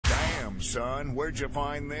son. Where'd you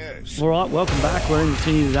find this? All right, welcome back. We're in the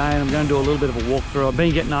tinny today and I'm going to do a little bit of a walkthrough. I've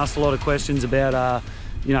been getting asked a lot of questions about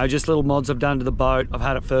you know, just little mods I've done to the boat. I've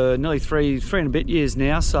had it for nearly three and a bit years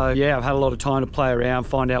now, so yeah, I've had a lot of time to play around,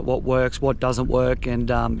 find out what works, what doesn't work, and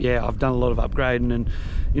yeah, I've done a lot of upgrading and,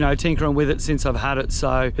 you know, tinkering with it since I've had it.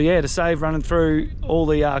 So yeah, to save running through all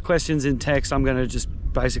the questions in text, I'm going to just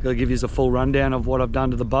basically give you a full rundown of what I've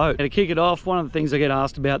done to the boat. And to kick it off, one of the things I get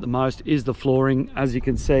asked about the most is the flooring. As you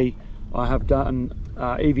can see, I have done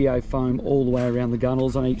EVA foam all the way around the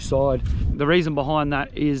gunnels on each side. The reason behind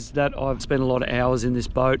that is that I've spent a lot of hours in this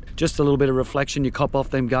boat. Just a little bit of reflection you cop off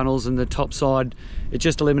them gunnels, and the top side, it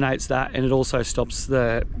just eliminates that, and it also stops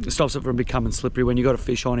it from becoming slippery when you got a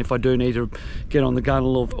fish on. If I do need to get on the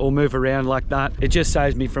gunnel or move around like that, it just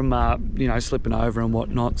saves me from you know, slipping over and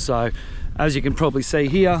whatnot. So as you can probably see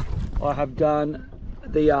here, I have done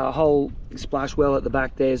the whole splash well at the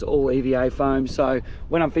back there's all EVA foam. So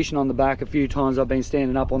when I'm fishing on the back, a few times I've been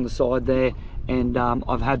standing up on the side there, and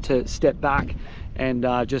I've had to step back and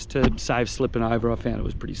just to save slipping over. I found it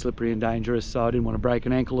was pretty slippery and dangerous, so I didn't want to break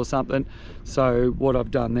an ankle or something. So what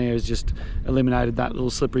I've done there is just eliminated that little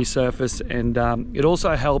slippery surface. And it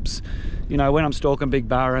also helps, you know, when I'm stalking big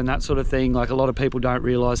barra and that sort of thing. Like, a lot of people don't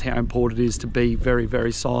realize how important it is to be very,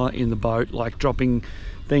 very silent in the boat. Like, dropping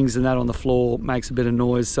things and that on the floor makes a bit of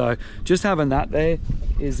noise, so just having that there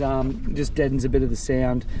is just deadens a bit of the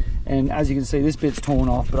sound. And as you can see, this bit's torn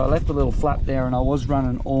off, but I left a little flap there, and I was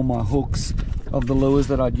running all my hooks of the lures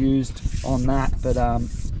that I'd used on that, but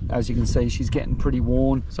as you can see, she's getting pretty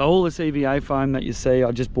worn. So all this EVA foam that you see,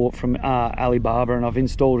 I just bought from Alibaba, and I've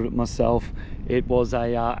installed it myself. It was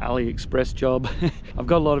a AliExpress job. I've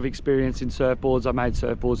got a lot of experience in surfboards. I made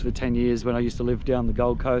surfboards for 10 years when I used to live down the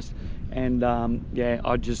Gold Coast. And yeah,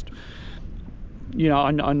 I just, you know,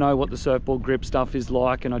 I know what the surfboard grip stuff is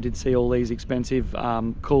like, and I did see all these expensive,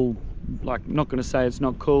 cool, like, not going to say it's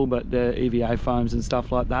not cool, but the EVA foams and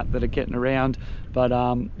stuff like that are getting around. But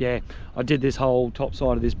yeah, I did this whole top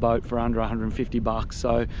side of this boat for under 150 bucks.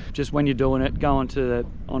 So just when you're doing it, go onto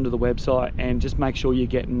the website and just make sure you're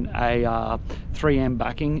getting a 3M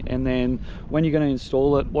backing. And then when you're going to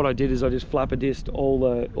install it, what I did is I just flapper-dissed all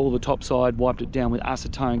the top side, wiped it down with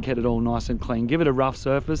acetone, kept it all nice and clean. Give it a rough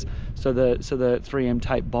surface so the 3M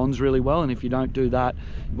tape bonds really well. And if you don't do that,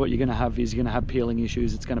 what you're going to have is you're going to have peeling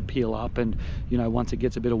issues. It's going to peel up, and, you know, once it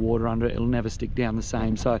gets a bit of water under it, it'll never stick down the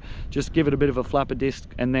same. So just give it a bit of a flapper disc,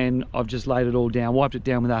 and then I've just laid it all down, wiped it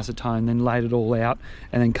down with acetone, then laid it all out,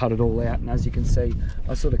 and then cut it all out. And as you can see,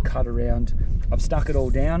 I sort of cut around, I've stuck it all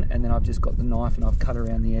down, and then I've just got the knife and I've cut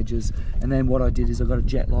around the edges. And then what I did is I got a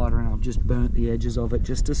jet lighter and I've just burnt the edges of it,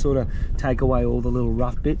 just to sort of take away all the little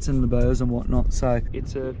rough bits and the burrs and whatnot. So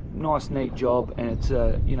it's a nice, neat job, and it's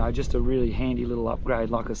you know, just a really handy little upgrade.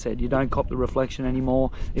 Like I said, you don't cop the reflection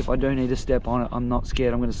anymore. If I do need to step on it, I'm not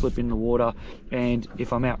scared I'm going to slip in the water. And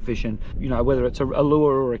if I'm out fishing, you know, whether it's a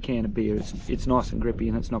lure or a can of beer, it's nice and grippy,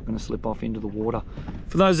 and it's not going to slip off into the water.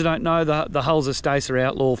 For those that don't know, the hull's a Stacer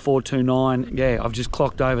Outlaw 429. Yeah, I've just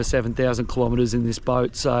clocked over 7,000 kilometers in this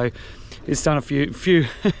boat, so it's done a few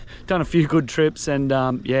done a few good trips. And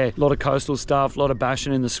yeah, a lot of coastal stuff, a lot of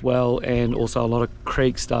bashing in the swell, and also a lot of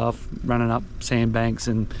creek stuff, running up sandbanks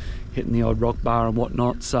and hitting the odd rock bar and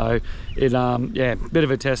whatnot. So it yeah, bit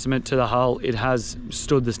of a testament to the hull. It has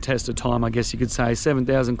stood this test of time, I guess you could say.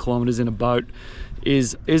 7,000 kilometers in a boat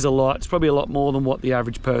is a lot. It's probably a lot more than what the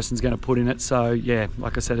average person's going to put in it. So yeah,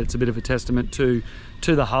 like I said, it's a bit of a testament to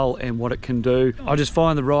the hull and what it can do. I just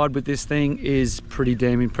find the ride with this thing is pretty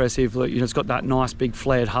damn impressive. You know, it's got that nice big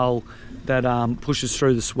flared hull that pushes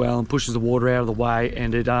through the swell and pushes the water out of the way,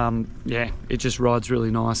 and it yeah, it just rides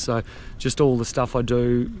really nice. So just all the stuff I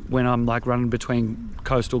do when I'm like running between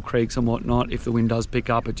coastal creeks and whatnot, if the wind does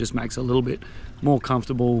pick up, it just makes it a little bit more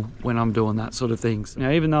comfortable when I'm doing that sort of things.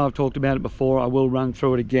 Now, even though I've talked about it before, I will run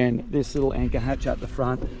through it again. This little anchor hatch at the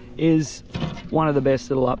front is one of the best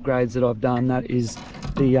little upgrades that I've done. That is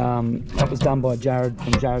the that was done by Jared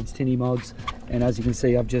from Jared's Tinny Mods. And as you can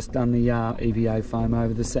see, I've just done the EVA foam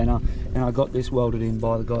over the center, and I got this welded in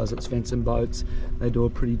by the guys at Svensson Boats. They do a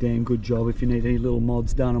pretty damn good job if you need any little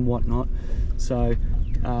mods done and whatnot. So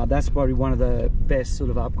that's probably one of the best sort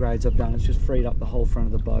of upgrades I've done. It's just freed up the whole front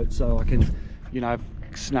of the boat, so I can, you know,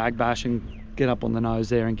 snag bash and get up on the nose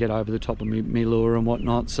there and get over the top of me lure and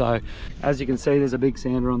whatnot. So as you can see, there's a big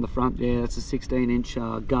sander on the front there. It's a 16-inch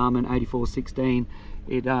Garmin 8416.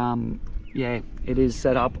 It yeah, it is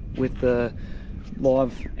set up with the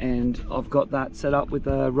live, and I've got that set up with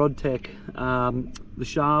the Rod Tech. The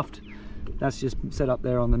shaft that's just set up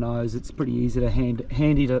there on the nose. It's pretty easy to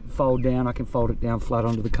handy to fold down. I can fold it down flat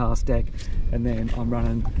onto the cast deck, and then I'm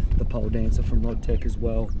running the pole dancer from RodTech as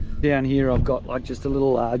well. Down here I've got like just a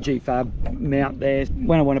little G-Fab mount there.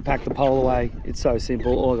 When I want to pack the pole away, it's so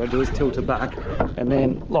simple. All I gotta do is tilt it back and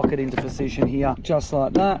then lock it into position here, just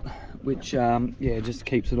like that, which yeah, just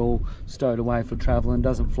keeps it all stowed away for traveling,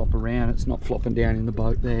 doesn't flop around, it's not flopping down in the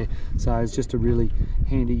boat there. So it's just a really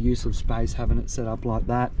handy use of space having it set up like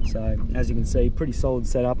that. So as you can see, pretty solid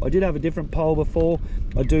setup. I did have a different pole before.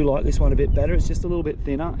 I do like this one a bit better. It's just a little bit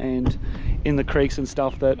thinner, and in the creeks and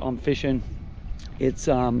stuff that I'm fishing, it's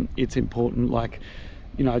important, like,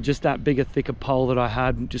 you know, just that bigger, thicker pole that I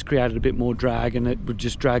had just created a bit more drag, and it would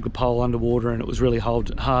just drag the pole underwater, and it was really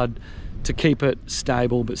hard to keep it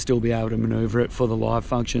stable but still be able to maneuver it for the live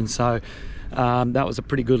function. So that was a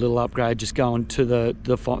pretty good little upgrade, just going to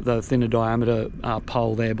the thinner diameter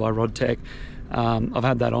pole there by RodTech. I've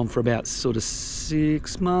had that on for about sort of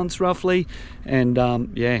 6 months roughly, and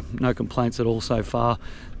yeah, no complaints at all so far.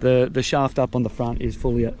 The shaft up on the front is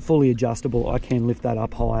fully adjustable. I can lift that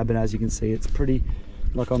up higher, but as you can see, it's pretty,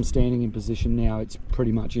 like I'm standing in position now, it's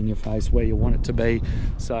pretty much in your face where you want it to be.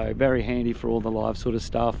 So very handy for all the live sort of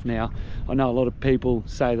stuff. Now, I know a lot of people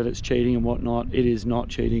say that it's cheating and whatnot. It is not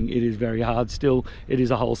cheating. It is very hard still. It is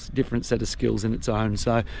a whole different set of skills in its own.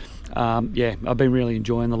 So yeah, I've been really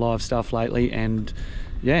enjoying the live stuff lately, and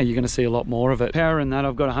yeah, you're going to see a lot more of it. Power in that,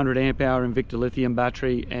 I've got a 100 amp hour Invicta lithium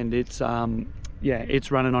battery, and it's yeah, it's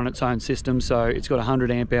running on its own system. So it's got a 100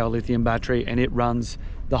 amp hour lithium battery, and it runs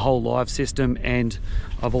the whole live system. And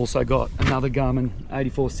I've also got another Garmin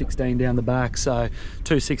 8416 down the back, so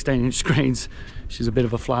two 16-inch screens. She's a bit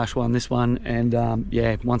of a flash one, this one. And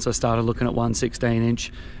yeah, once I started looking at one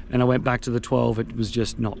 16-inch and I went back to the 12, it was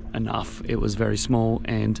just not enough. It was very small,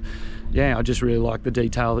 and yeah, I just really like the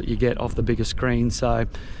detail that you get off the bigger screen. So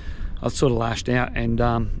I sort of lashed out and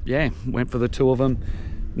yeah, went for the two of them.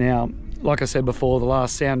 Now, like I said before, the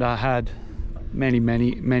last sounder had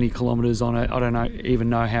many kilometers on it. I don't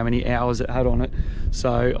even know how many hours it had on it.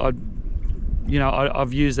 So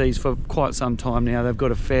I've used these for quite some time now. They've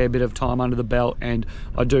got a fair bit of time under the belt, and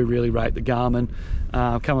I do really rate the Garmin.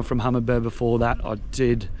 Coming from Humminbird before that, I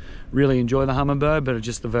did really enjoy the Humminbird, but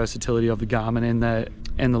just the versatility of the Garmin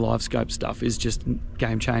and the live scope stuff is just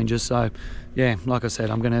game changer. So yeah, like I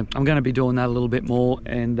said, I'm gonna be doing that a little bit more,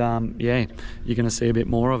 and yeah, you're gonna see a bit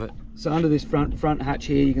more of it. So under this front hatch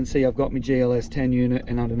here, you can see I've got my GLS 10 unit,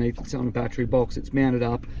 and underneath it's on a battery box. It's mounted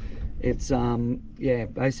up. It's yeah,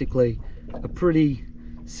 basically a pretty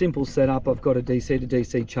simple setup. I've got a DC to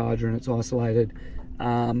DC charger, and it's isolated.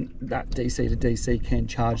 That DC to DC can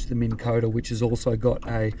charge the Minn Coda, which has also got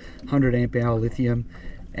a 100 amp hour lithium,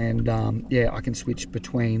 and yeah, I can switch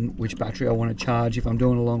between which battery I want to charge if I'm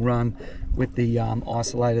doing a long run with the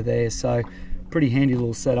isolator there. So pretty handy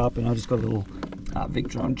little setup, and I just got a little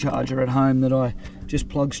Victron charger at home that I just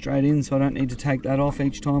plug straight in, so I don't need to take that off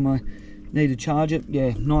each time I need to charge it.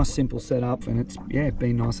 Yeah, nice simple setup, and it's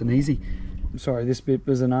been nice and easy. I'm sorry, this bit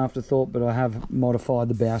was an afterthought, but I have modified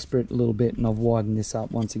the bowsprit a little bit, and I've widened this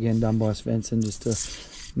up once again, done by Svensson, just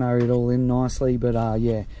to marry it all in nicely. But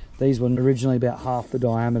yeah, these were originally about half the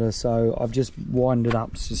diameter, so I've just widened it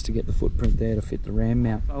up just to get the footprint there to fit the ram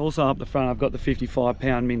mount. Also up the front, I've got the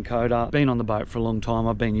 55-pound Minn Coda. Been on the boat for a long time.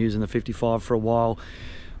 I've been using the 55 for a while.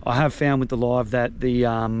 I have found with the live that the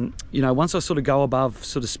you know, once I sort of go above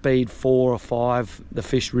sort of speed 4 or 5, the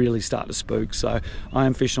fish really start to spook. So I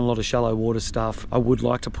am fishing a lot of shallow water stuff. I would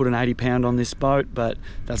like to put an 80-pound on this boat, but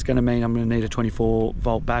that's going to mean I'm going to need a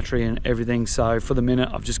 24-volt battery and everything. So for the minute,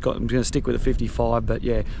 I'm going to stick with a 55, but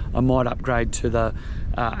yeah, I might upgrade to the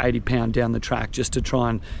 80-pound down the track, just to try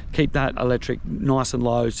and keep that electric nice and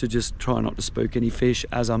low, to just try not to spook any fish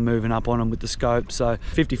as I'm moving up on them with the scope. So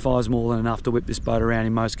 55 is more than enough to whip this boat around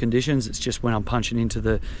in most conditions. It's just when I'm punching into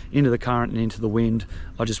the current and into the wind,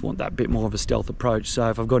 I just want that bit more of a stealth approach. So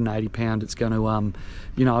if I've got an 80-pound, it's going to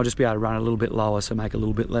you know, I'll just be able to run a little bit lower, so make a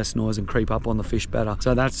little bit less noise and creep up on the fish better.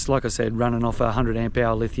 So that's, like I said, running off a 100 amp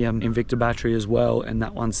hour lithium Invicta battery as well, and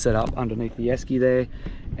that one's set up underneath the esky there,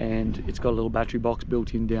 and it's got a little battery box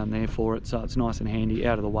built in down there for it, so it's nice and handy,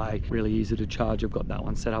 out of the way, really easy to charge. I've got that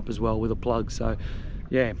one set up as well with a plug, so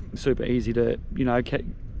yeah, super easy to, you know,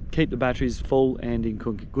 keep the batteries full and in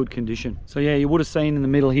good condition. So yeah, you would have seen in the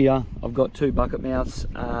middle here, I've got 2 bucket mounts.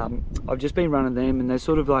 I've just been running them, and they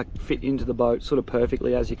sort of like fit into the boat sort of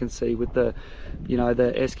perfectly, as you can see with the, you know,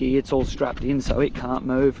 the esky. It's all strapped in so it can't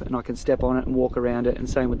move, and I can step on it and walk around it. And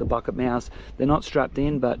same with the bucket mounts, they're not strapped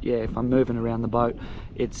in, but yeah, if I'm moving around the boat,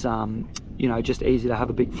 it's you know, just easy to have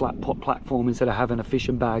a big flat pot platform instead of having a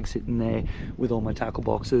fishing bag sitting there with all my tackle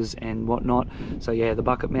boxes and whatnot. So yeah, the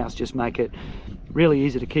bucket mounts just make it really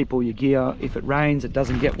easy to keep all your gear. If it rains, it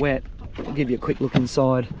doesn't get wet. I'll give you a quick look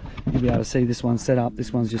inside. You'll be able to see this one set up.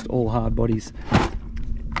 This one's just all hard bodies.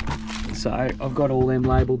 So I've got all them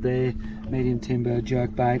labelled there: medium timber,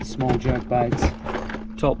 jerk baits, small jerk baits,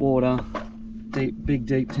 top water, big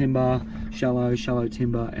deep timber, shallow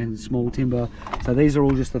timber, and small timber. So these are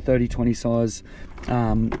all just the 30-20 size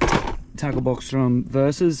tackle box from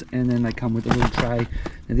Versus, and then they come with a little tray.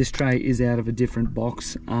 Now this tray is out of a different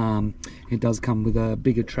box. It does come with a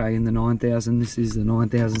bigger tray in the 9000. This is the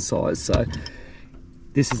 9000 size. So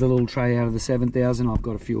this is a little tray out of the 7000. I've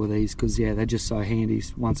got a few of these because yeah, they're just so handy.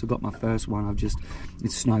 Once I got my first one,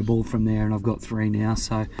 it's snowballed from there, and I've got 3 now.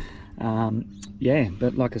 So yeah,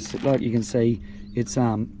 but like you can see, it's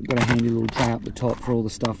got a handy little tray up the top for all the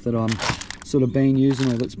stuff that I'm sort of been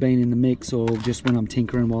using, or that's been in the mix, or just when I'm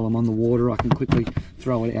tinkering while I'm on the water, I can quickly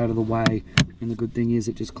throw it out of the way. And the good thing is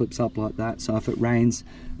it just clips up like that, so if it rains,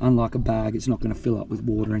 unlike a bag, it's not going to fill up with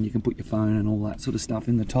water, and you can put your phone and all that sort of stuff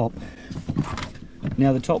in the top.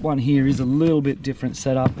 Now the top one here is a little bit different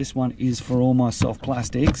setup. This one is for all my soft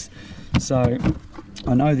plastics. So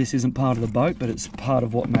I know this isn't part of the boat, but it's part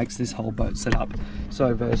of what makes this whole boat setup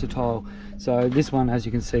so versatile. So this one, as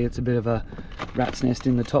you can see, it's a bit of a rat's nest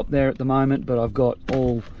in the top there at the moment, but I've got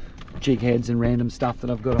all jig heads and random stuff that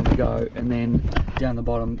I've got on the go. And then down the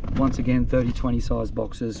bottom, once again, 30-20 size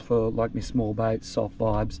boxes for like my small baits, soft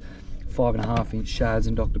vibes, 5.5 inch shads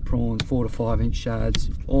and Dr. Prawns, 4 to 5 inch shads,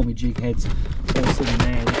 all my jig heads all sitting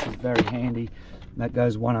there, which is very handy. That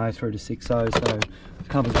goes 1/0 through to 6/0, so it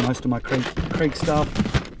covers most of my creek stuff.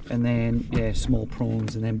 And then yeah, small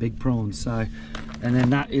prawns and then big prawns. So, and then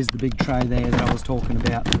that is the big tray there that I was talking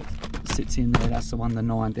about that sits in there. That's the one the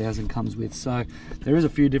 9000 comes with. So there is a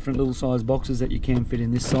few different little size boxes that you can fit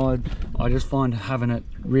in this side. I just find having it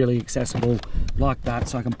really accessible like that,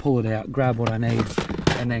 so I can pull it out, grab what I need,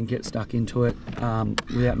 and then get stuck into it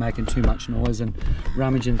without making too much noise and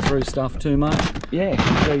rummaging through stuff too much. Yeah,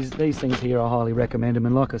 these things here, I highly recommend them.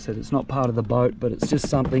 And like I said, it's not part of the boat, but it's just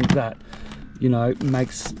something that, you know,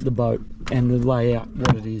 makes the boat and the layout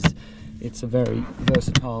what it is. It's a very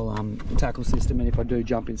versatile tackle system, and if I do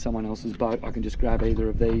jump in someone else's boat, I can just grab either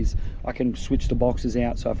of these. I can switch the boxes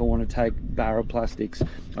out, so if I want to take barra plastics,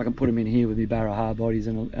 I can put them in here with the barra hard bodies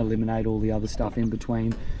and eliminate all the other stuff in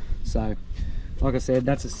between. So like I said,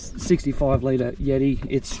 that's a 65 litre Yeti.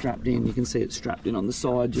 It's strapped in. You can see it's strapped in on the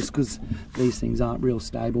side, just because these things aren't real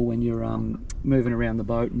stable when you're moving around the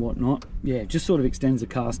boat and whatnot. Yeah, it just sort of extends the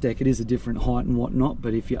cast deck. It is a different height and whatnot,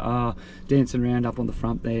 but if you are dancing around up on the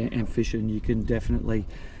front there and fishing, you can definitely,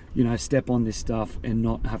 you know, step on this stuff and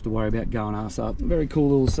not have to worry about going ass up. Very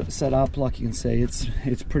cool little setup. Like you can see, it's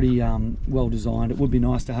pretty well designed. It would be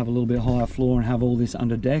nice to have a little bit higher floor and have all this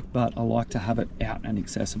under deck, but I like to have it out and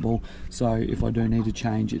accessible, so if I do need to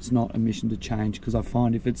change, it's not a mission to change, because I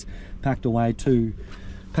find if it's packed away too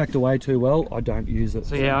well, I don't use it.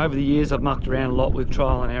 So yeah, over the years I've mucked around a lot with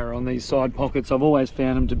trial and error on these side pockets. I've always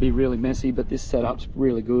found them to be really messy, but this setup's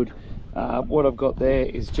really good. What I've got there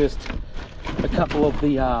is just a couple of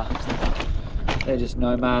the they're just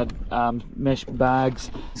Nomad mesh bags.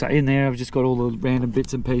 So in there I've just got all the random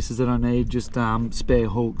bits and pieces that I need, just spare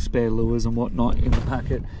hooks, spare lures and whatnot in the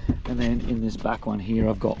packet. And then in this back one here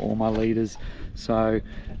I've got all my leaders. So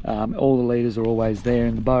all the leaders are always there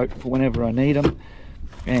in the boat for whenever I need them,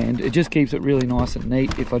 and it just keeps it really nice and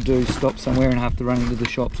neat. If I do stop somewhere and have to run into the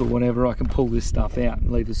shops or whatever, I can pull this stuff out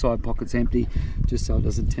and leave the side pockets empty, just so it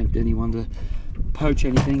doesn't tempt anyone to poach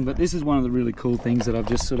anything. But this is one of the really cool things that I've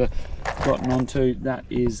just sort of gotten onto. That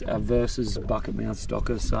is a Versus bucket mount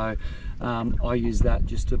stocker. So I use that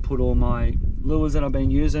just to put all my lures that I've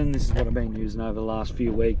been using. This is what I've been using over the last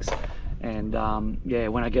few weeks. And yeah,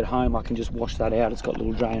 when I get home I can just wash that out. It's got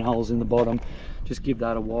little drain holes in the bottom. Just give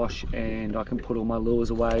that a wash, and I can put all my lures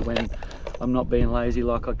away when I'm not being lazy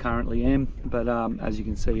like I currently am. But as you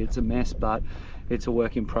can see, it's a mess, but it's a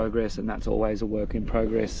work in progress, and that's always a work in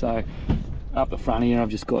progress. So up the front here I've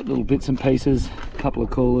just got little bits and pieces, a couple of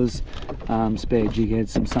coolers, spare jig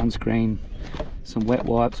heads, some sunscreen, some wet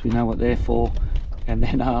wipes, we know what they're for, and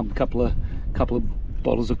then a couple of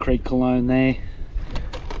bottles of Creek cologne there,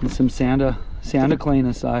 and some sounder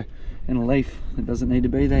cleaner, so, and a leaf that doesn't need to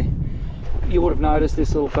be there. you would have noticed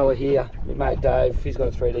this little fella here, my mate Dave, he's got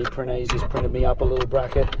a 3D printer. He's just printed me up a little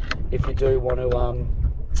bracket. If you do want to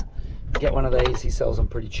get one of these, he sells them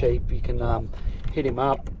pretty cheap. You can hit him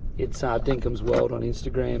up. It's Dinkum's World on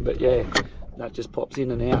Instagram, but yeah, that just pops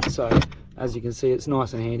in and out. So as you can see, it's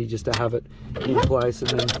nice and handy just to have it in place.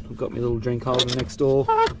 And then I've got my little drink holder next door.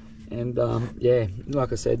 And yeah,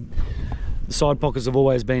 like I said, the side pockets have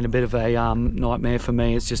always been a bit of a nightmare for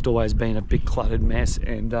me. It's just always been a big cluttered mess.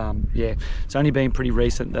 And yeah, it's only been pretty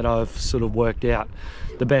recent that I've sort of worked out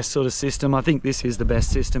the best sort of system. I think this is the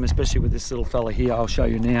best system, especially with this little fella here. I'll show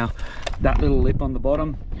you now. That little lip on the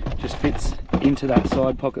bottom just fits into that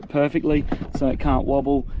side pocket perfectly, so it can't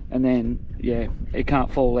wobble, and then yeah, it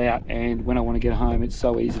can't fall out. And when I want to get home, it's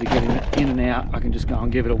so easy to get in and out. I can just go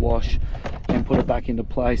and give it a wash and put it back into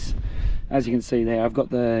place. As you can see there, I've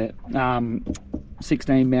got the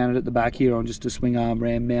 16 mounted at the back here on just a swing arm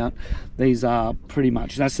ram mount. These are pretty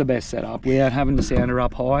much, that's the best setup without having the sounder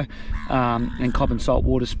up high, and cop and salt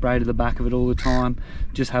water spray to the back of it all the time.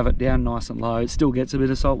 Just have it down nice and low. It still gets a bit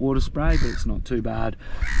of salt water spray, but it's not too bad.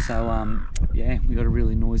 So yeah, we got a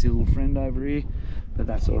really noisy little friend over here, but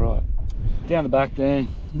that's all right. Down the back there,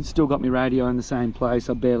 still got my radio in the same place.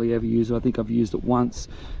 I barely ever use it. I think I've used it once.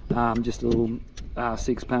 Just a little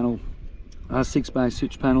 6-bay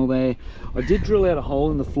switch panel there. I did drill out a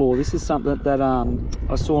hole in the floor. This is something that I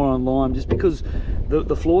saw online, just because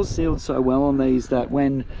the floor's sealed so well on these that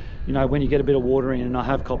when you get a bit of water in, and I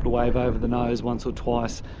have copped a wave over the nose once or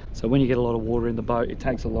twice, so when you get a lot of water in the boat, it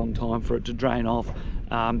takes a long time for it to drain off.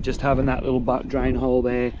 Just having that little butt drain hole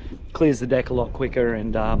there clears the deck a lot quicker,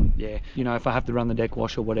 and yeah, if I have to run the deck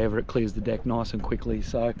wash or whatever, it clears the deck nice and quickly.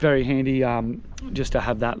 So very handy just to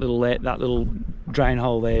have that little drain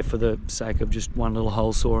hole there for the sake of just one little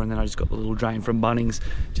hole saw, and then I just got the little drain from Bunnings.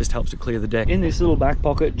 Just helps to clear the deck. In this little back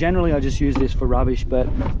pocket, generally I just use this for rubbish, but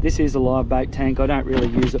this is a live bait tank. I don't really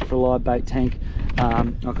use it for a live bait tank.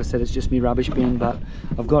 Like I said, it's just me rubbish bin, but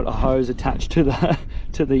I've got a hose attached to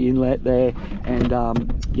the inlet there, and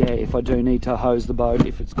yeah, if I do need to hose the boat,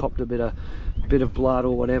 if it's copped a bit of blood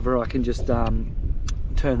or whatever, I can just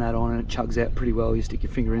turn that on and it chugs out pretty well. You stick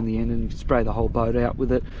your finger in the end and spray the whole boat out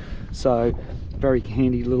with it. So very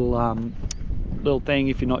handy little thing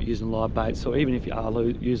if you're not using live baits, or even if you are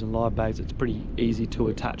using live baits, it's pretty easy to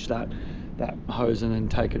attach that hose and then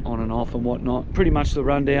take it on and off and whatnot. Pretty much the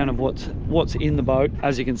rundown of what's in the boat.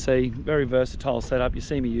 As you can see, very versatile setup. You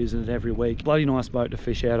see me using it every week. Bloody nice boat to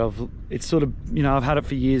fish out of. It's sort of, I've had it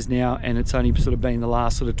for years now, and it's only sort of been the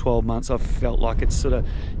last sort of 12 months I've felt like it's sort of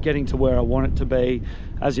getting to where I want it to be.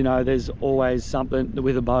 As you know, there's always something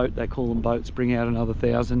with a boat. They call them boats bring out another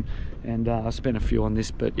 1,000, and I spent a few on this,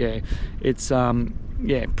 but yeah, it's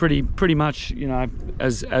yeah, pretty much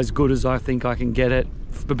as good as I think I can get it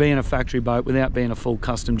for being a factory boat without being a full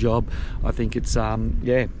custom job. I think it's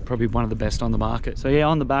yeah, probably one of the best on the market. So yeah,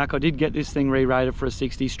 on the back I did get this thing re-rated for a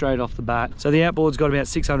 60 straight off the bat. So the outboard's got about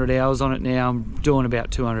 600 hours on it now. I'm doing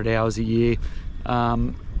about 200 hours a year.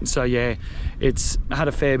 So yeah, it's had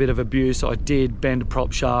a fair bit of abuse. I did bend a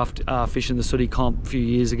prop shaft fishing the Sooty comp a few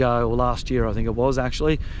years ago, or last year I think it was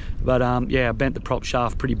actually, but yeah, I bent the prop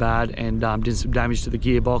shaft pretty bad and did some damage to the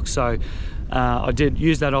gearbox. So I did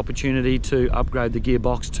use that opportunity to upgrade the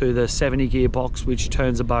gearbox to the 70 gearbox, which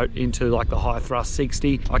turns a boat into like the high thrust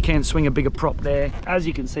 60. I can swing a bigger prop there. As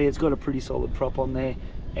you can see, it's got a pretty solid prop on there,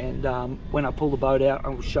 and when I pull the boat out, I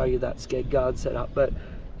will show you that skeg guard setup. But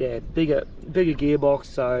yeah, bigger gearbox,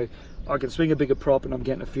 so I can swing a bigger prop and I'm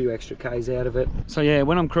getting a few extra Ks out of it. So yeah,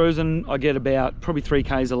 when I'm cruising, I get about probably 3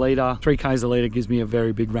 Ks a litre. 3 Ks a litre gives me a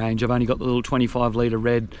very big range. I've only got the little 25 litre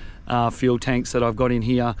red fuel tanks that I've got in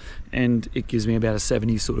here, and it gives me about a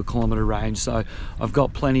 70 sort of kilometre range. So I've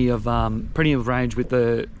got plenty of range with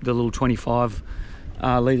the little 25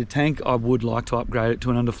 litre tank. I would like to upgrade it to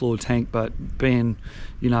an underfloor tank, but being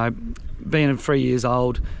 3 years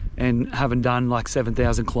old and having done like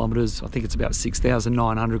 7,000 kilometres, I think it's about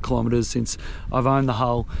 6,900 kilometres since I've owned the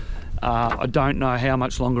hull, I don't know how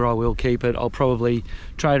much longer I will keep it. I'll probably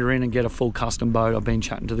trade her in and get a full custom boat. I've been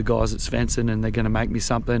chatting to the guys at Svensson and they're going to make me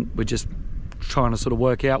something. We're just trying to sort of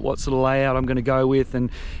work out what sort of layout I'm going to go with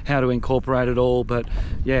and how to incorporate it all. But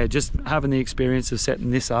yeah, just having the experience of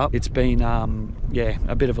setting this up, it's been yeah,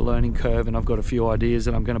 a bit of a learning curve, and I've got a few ideas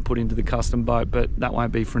that I'm going to put into the custom boat, but that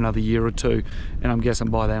won't be for another year or two, and I'm guessing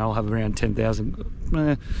by then I'll have around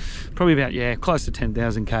 10,000, probably about, yeah, close to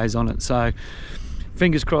 10,000 Ks on it. So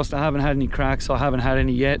fingers crossed. I haven't had any cracks. I haven't had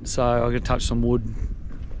any yet, so I've got to touch some wood.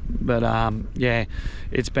 But yeah,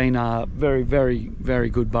 it's been a very, very, very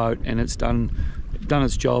good boat, and it's done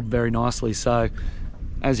its job very nicely. So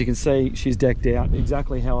as you can see, she's decked out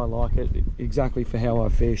exactly how I like it, exactly for how I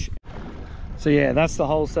fish. So yeah, that's the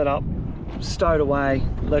whole setup stowed away.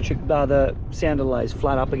 The sound delay is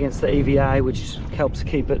flat up against the EVA, which helps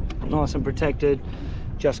keep it nice and protected.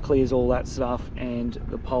 Just clears all that stuff, and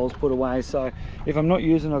the pole's put away. So if I'm not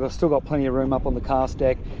using it, I've still got plenty of room up on the cast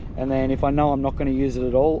deck. And then if I know I'm not going to use it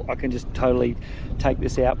at all, I can just totally take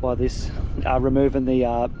this out by this, removing the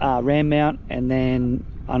ram mount and then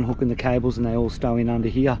unhooking the cables, and they all stow in under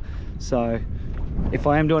here. So if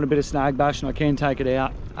I am doing a bit of snag bashing, I can take it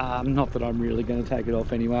out. Not that I'm really going to take it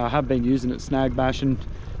off anyway. I have been using it snag bashing.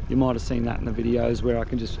 You might have seen that in the videos where I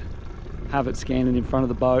can just have it scanning in front of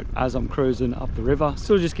the boat as I'm cruising up the river.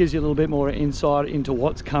 Sort of just gives you a little bit more insight into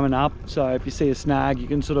what's coming up. So if you see a snag, you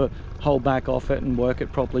can sort of hold back off it and work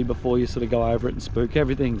it properly before you sort of go over it and spook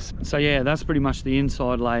everything. So yeah, that's pretty much the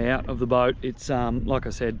inside layout of the boat. It's like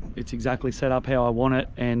I said, it's exactly set up how I want it,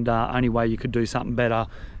 and only way you could do something better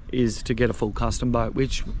is to get a full custom boat,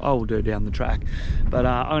 which I will do down the track. But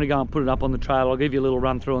I'm going to go and put it up on the trailer. I'll give you a little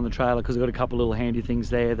run through on the trailer because I've got a couple of little handy things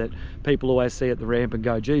there that people always see at the ramp and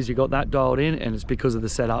go, geez, you got that dialed in, and it's because of the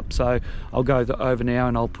setup. So I'll go over now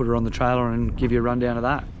and I'll put her on the trailer and give you a rundown of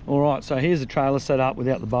that. All right, so here's the trailer set up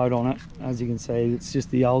without the boat on it. As you can see, it's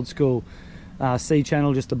just the old school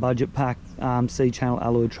C-channel, just a budget pack C-channel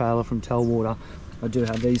alloy trailer from Telwater. I do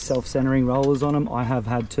have these self-centering rollers on them. I have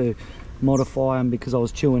had to modify them because I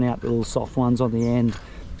was chewing out the little soft ones on the end,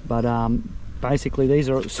 but basically these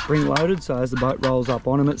are spring loaded, so as the boat rolls up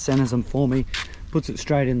on them, it centers them for me, puts it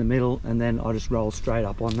straight in the middle, and then I just roll straight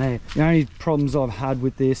up on there. The only problems I've had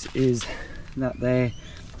with this is that there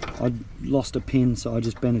I lost a pin, so I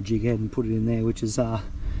just bent a jig head and put it in there, which is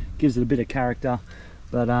gives it a bit of character.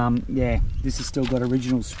 But yeah, this has still got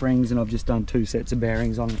original springs, and I've just done 2 sets of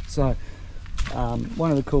bearings on it. So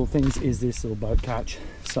one of the cool things is this little boat catch.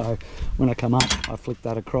 So when I come up, I flick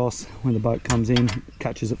that across. When the boat comes in, it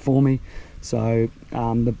catches it for me. So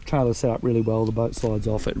the trailer's set up really well. The boat slides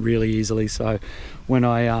off it really easily. So when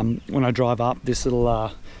I drive up, this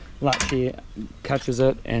little latch here catches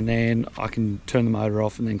it, and then I can turn the motor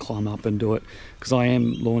off and then climb up and do it, because I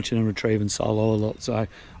am launching and retrieving solo a lot. So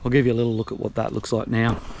I'll give you a little look at what that looks like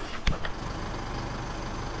now.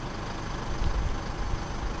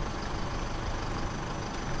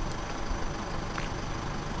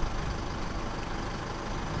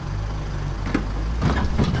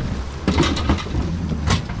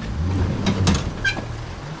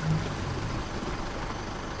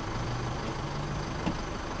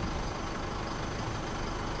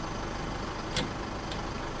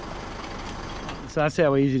 So that's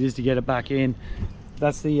how easy it is to get it back in.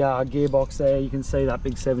 That's the gearbox there. You can see that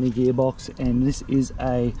big 70 gearbox, and this is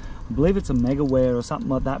I believe it's a Megaware or something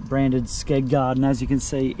like that, branded skeg guard, and as you can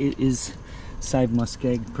see, it is saved my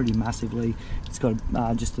skeg pretty massively. It's got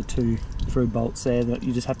just the 2 through bolts there that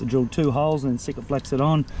you just have to drill 2 holes and then stick it, flex it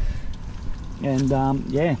on. And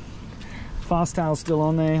yeah, fast tail's still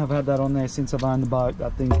on there. I've had that on there since I've owned the boat.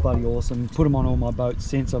 That thing's bloody awesome. Put them on all my boats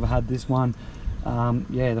since I've had this one.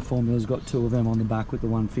 Yeah, the Formula's got 2 of them on the back with the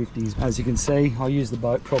 150s. As you can see, I use the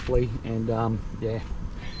boat properly, and yeah,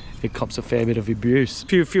 it cops a fair bit of abuse.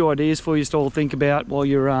 A few ideas for you to all think about while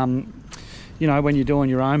you're you know, when you're doing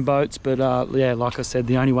your own boats. But yeah, like I said,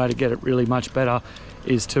 the only way to get it really much better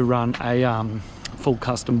is to run a full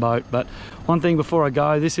custom boat. But one thing before I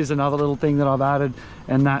go, this is another little thing that I've added,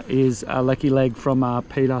 and that is a lecky leg from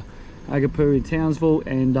Peter Agapu in Townsville,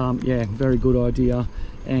 and yeah, very good idea,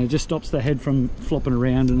 and it just stops the head from flopping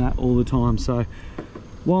around and that all the time. So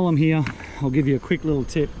while I'm here, I'll give you a quick little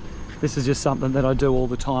tip. This is just something that I do all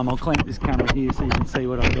the time. I'll clamp this camera here so you can see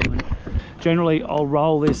what I'm doing. Generally, I'll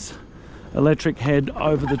roll this electric head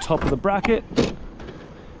over the top of the bracket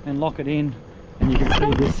and lock it in, and you can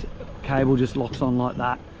see this cable just locks on like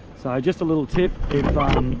that. So just a little tip,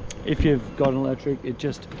 if you've got an electric,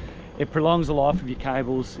 it prolongs the life of your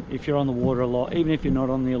cables. If you're on the water a lot, even if you're not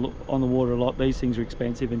on the water a lot, these things are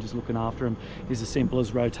expensive, and just looking after them is as simple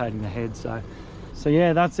as rotating the head. So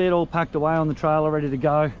yeah, that's it, all packed away on the trailer, ready to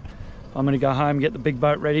go. I'm going to go home, get the big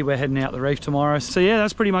boat ready. We're heading out the reef tomorrow. So yeah,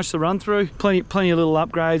 that's pretty much the run through. Plenty of little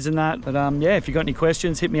upgrades and that. But yeah, if you've got any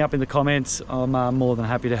questions, hit me up in the comments. I'm more than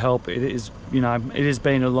happy to help. It is, you know, it has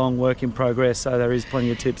been a long work in progress, so there is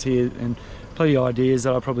plenty of tips here and plenty of ideas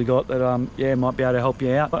that I probably got that yeah, might be able to help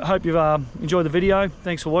you out. I hope you've enjoyed the video.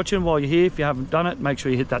 Thanks for watching. While you're here, if you haven't done it, make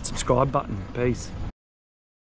sure you hit that subscribe button. Peace.